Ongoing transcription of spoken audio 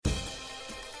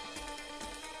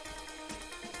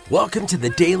Welcome to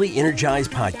the Daily Energize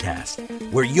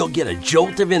Podcast, where you'll get a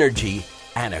jolt of energy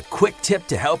and a quick tip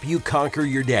to help you conquer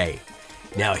your day.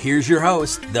 Now here's your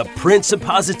host, the Prince of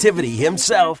Positivity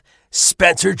himself,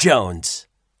 Spencer Jones.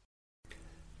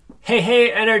 Hey,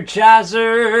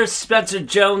 Energizers! Spencer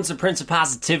Jones, the Prince of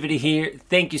Positivity here.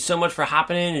 Thank you so much for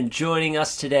hopping in and joining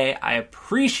us today. I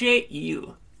appreciate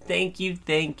you. Thank you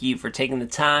for taking the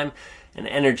time and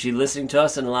energy listening to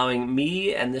us and allowing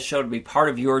me and this show to be part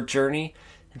of your journey.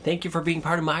 And thank you for being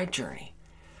part of my journey.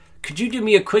 Could you do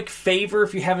me a quick favor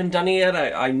if you haven't done it yet?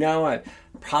 I know I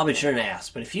probably shouldn't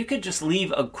ask, but if you could just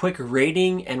leave a quick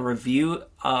rating and review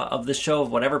of the show,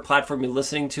 of whatever platform you're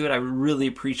listening to it, I would really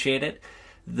appreciate it.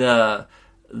 The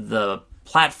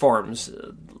platforms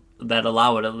that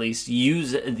allow it, at least,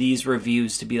 use these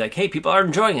reviews to be like, hey, people are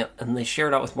enjoying it, and they share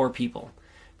it out with more people.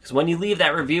 Because when you leave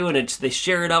that review and they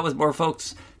share it out with more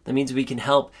folks, that means we can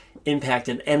help impact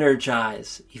and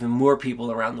energize even more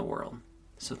people around the world.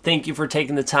 So thank you for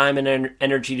taking the time and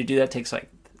energy to do that. It takes like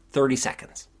 30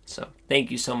 seconds. So thank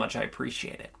you so much. I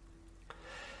appreciate it.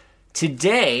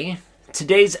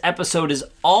 Today's episode is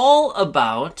all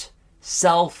about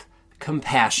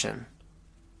self-compassion.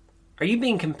 Are you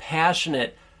being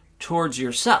compassionate towards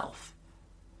yourself?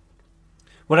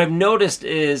 What I've noticed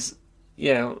is,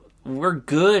 we're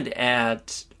good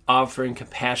at offering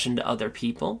compassion to other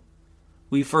people.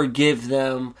 We forgive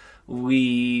them.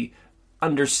 We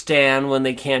understand when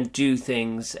they can't do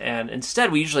things. And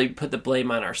instead, we usually put the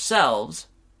blame on ourselves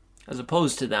as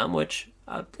opposed to them, which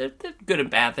they're good and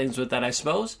bad things with that, I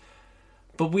suppose.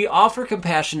 But we offer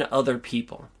compassion to other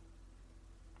people.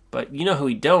 But you know who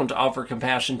we don't offer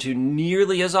compassion to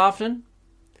nearly as often?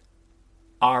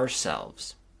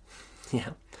 Ourselves.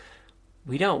 Yeah.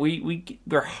 We don't.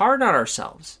 We're hard on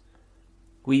ourselves.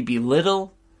 We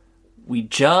belittle. We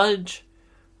judge.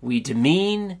 We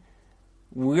demean.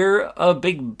 We're a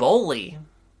big bully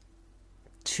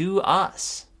to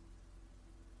us.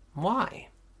 Why?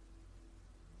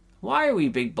 Why are we a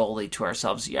big bully to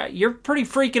ourselves? Yeah, you're pretty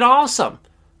freaking awesome.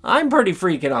 I'm pretty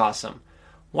freaking awesome.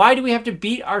 Why do we have to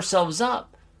beat ourselves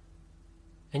up?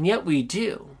 And yet we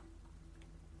do.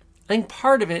 I think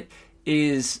part of it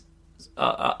is,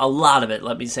 a lot of it,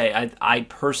 let me say, I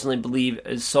personally believe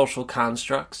is social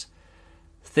constructs.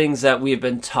 Things that we have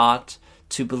been taught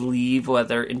to believe,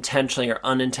 whether intentionally or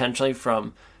unintentionally,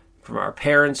 from our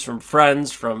parents, from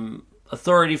friends, from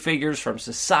authority figures, from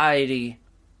society.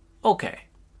 Okay.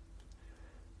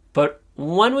 But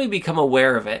when we become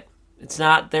aware of it, it's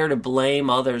not there to blame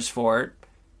others for it,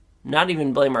 not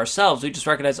even blame ourselves. We just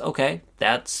recognize, okay,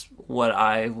 that's what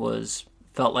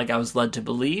felt like I was led to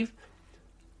believe.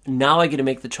 Now I get to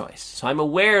make the choice. So I'm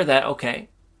aware that, okay,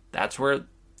 that's where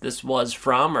this was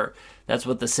from, or that's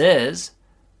what this is.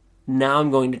 Now I'm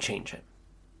going to change it.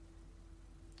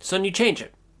 So then you change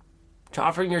it to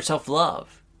offering yourself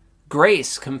love,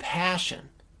 grace, compassion.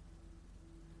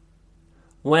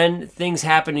 When things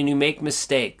happen and you make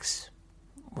mistakes,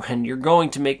 when you're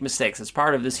going to make mistakes, it's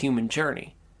part of this human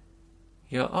journey.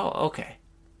 You go, oh, okay,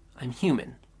 I'm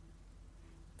human.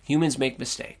 Humans make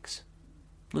mistakes.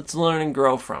 Let's learn and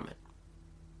grow from it.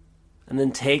 And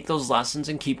then take those lessons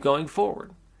and keep going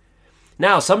forward.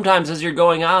 Now, sometimes as you're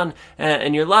going on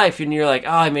in your life and you're like, oh,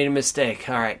 I made a mistake.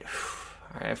 All right,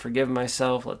 I forgive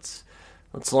myself. Let's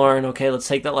learn. Okay, let's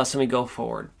take that lesson. We go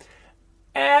forward.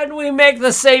 And we make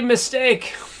the same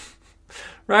mistake.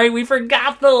 Right? We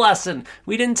forgot the lesson.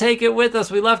 We didn't take it with us.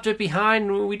 We left it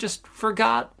behind. We just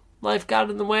forgot. Life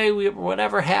got in the way.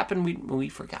 Whatever happened, we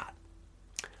forgot.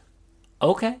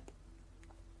 Okay.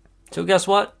 So guess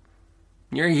what?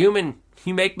 You're human.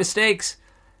 You make mistakes.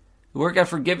 Work at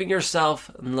forgiving yourself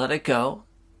and let it go.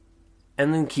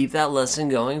 And then keep that lesson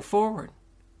going forward.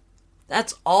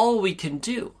 That's all we can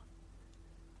do.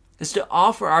 Is to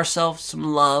offer ourselves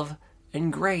some love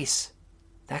and grace.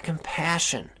 That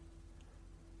compassion.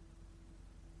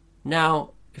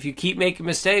 Now, if you keep making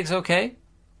mistakes, okay,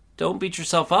 don't beat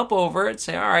yourself up over it.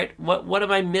 Say, all right, what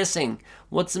am I missing?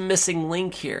 What's the missing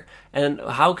link here? And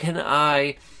how can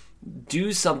I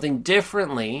do something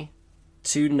differently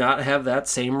to not have that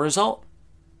same result?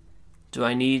 Do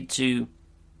I need to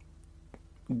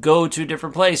go to a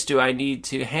different place? Do I need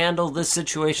to handle this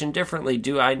situation differently?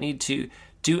 Do I need to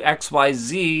do X, Y,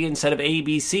 Z instead of A,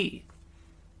 B, C?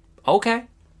 Okay.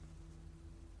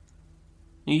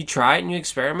 You try it and you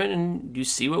experiment and you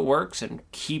see what works and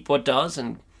keep what does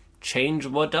and change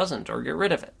what doesn't or get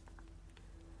rid of it.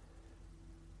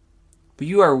 But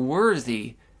you are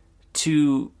worthy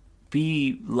to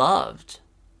be loved,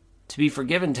 to be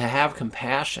forgiven, to have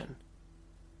compassion.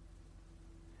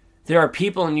 There are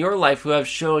people in your life who have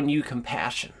shown you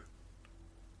compassion.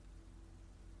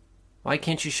 Why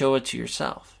can't you show it to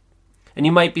yourself? And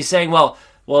you might be saying, well,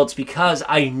 it's because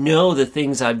I know the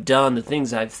things I've done, the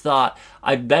things I've thought.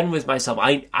 I've been with myself.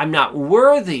 I'm not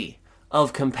worthy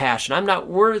of compassion. I'm not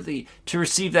worthy to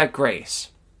receive that grace.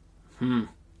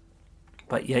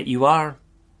 But yet you are.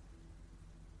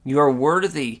 You are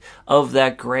worthy of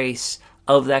that grace,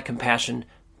 of that compassion,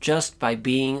 just by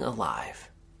being alive.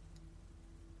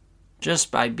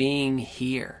 Just by being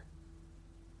here.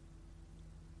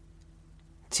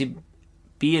 To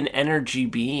be an energy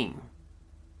being.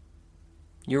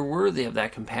 You're worthy of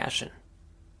that compassion.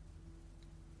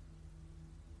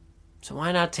 So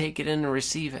why not take it in and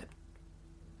receive it?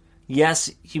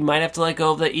 Yes, you might have to let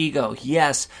go of the ego.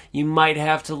 Yes, you might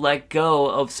have to let go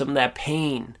of some of that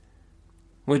pain,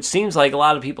 which seems like a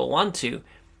lot of people want to,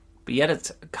 but yet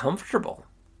it's comfortable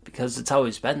because it's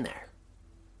always been there.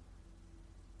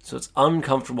 So it's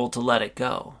uncomfortable to let it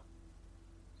go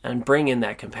and bring in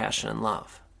that compassion and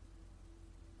love.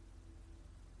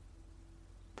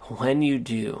 But when you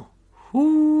do,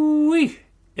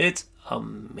 it's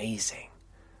amazing.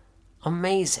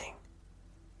 Amazing.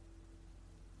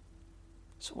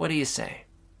 So what do you say?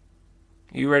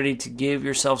 Are you ready to give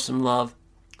yourself some love,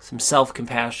 some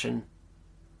self-compassion,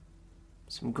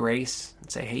 some grace,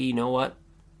 and say, hey, you know what?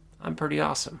 I'm pretty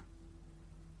awesome.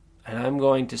 And I'm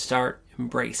going to start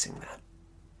embracing that.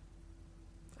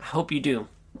 I hope you do.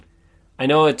 I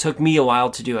know it took me a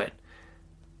while to do it.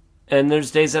 And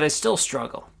there's days that I still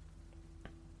struggle.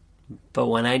 But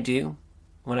when I do,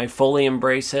 when I fully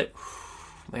embrace it,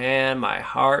 man, my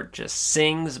heart just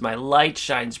sings, my light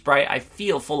shines bright, I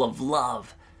feel full of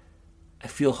love. I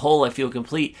feel whole, I feel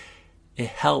complete. It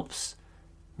helps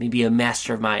me be a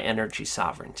master of my energy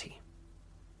sovereignty.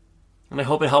 And I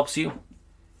hope it helps you.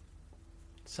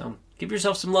 So give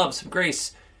yourself some love, some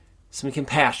grace, some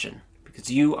compassion, because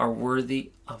you are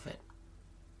worthy of it.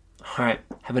 All right,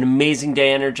 have an amazing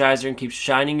day, Energizer, and keep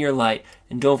shining your light.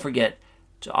 And don't forget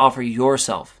to offer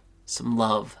yourself some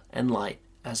love and light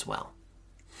as well.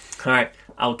 All right,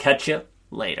 I'll catch you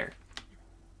later.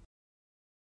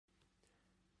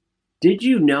 Did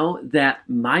you know that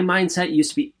my mindset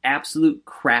used to be absolute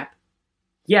crap?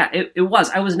 Yeah, it was.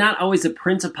 I was not always the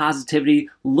Prince of Positivity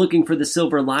looking for the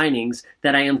silver linings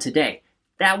that I am today.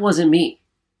 That wasn't me.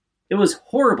 It was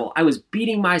horrible. I was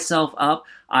beating myself up.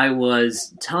 I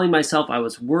was telling myself I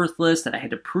was worthless, that I had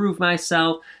to prove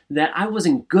myself, that I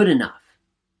wasn't good enough.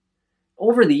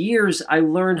 Over the years, I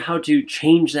learned how to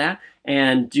change that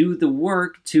and do the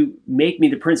work to make me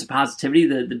the Prince of Positivity,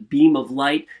 the beam of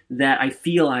light that I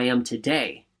feel I am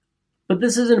today. But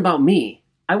this isn't about me.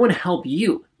 I want to help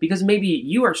you because maybe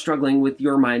you are struggling with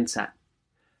your mindset.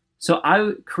 So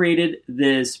I created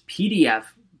this PDF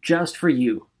just for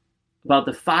you about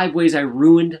the 5 ways I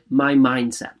ruined my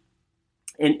mindset.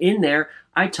 And in there,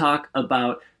 I talk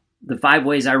about the 5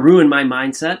 ways I ruined my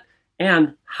mindset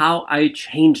and how I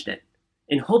changed it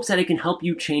in hopes that it can help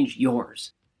you change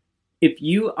yours. If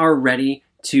you are ready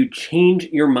to change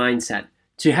your mindset,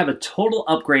 to have a total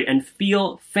upgrade and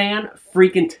feel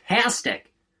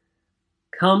fan-freaking-tastic,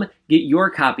 come get your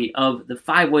copy of the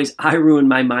 5 ways I ruined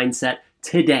my mindset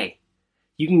today.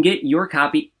 You can get your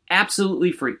copy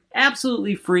absolutely free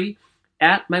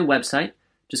at my website.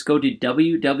 Just go to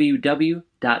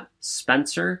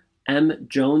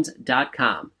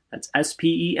www.spencermjones.com. That's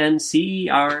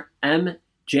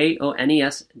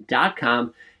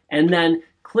SpencerMjones.com. And then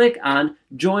click on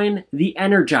Join the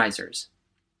Energizers.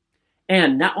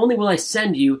 And not only will I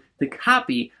send you the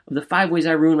copy of the 5 ways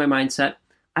I ruined my mindset,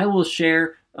 I will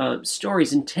share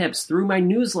stories and tips through my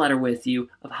newsletter with you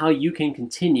of how you can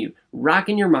continue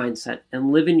rocking your mindset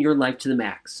and living your life to the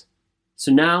max.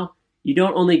 So now, you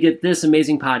don't only get this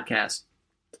amazing podcast,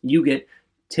 you get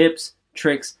tips,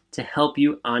 tricks to help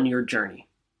you on your journey.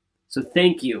 So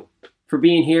thank you for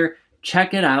being here.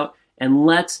 Check it out and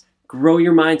let's grow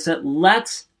your mindset.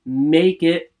 Let's make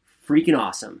it freaking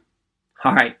awesome.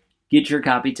 All right, get your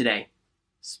copy today.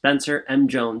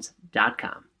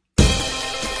 SpencerMJones.com.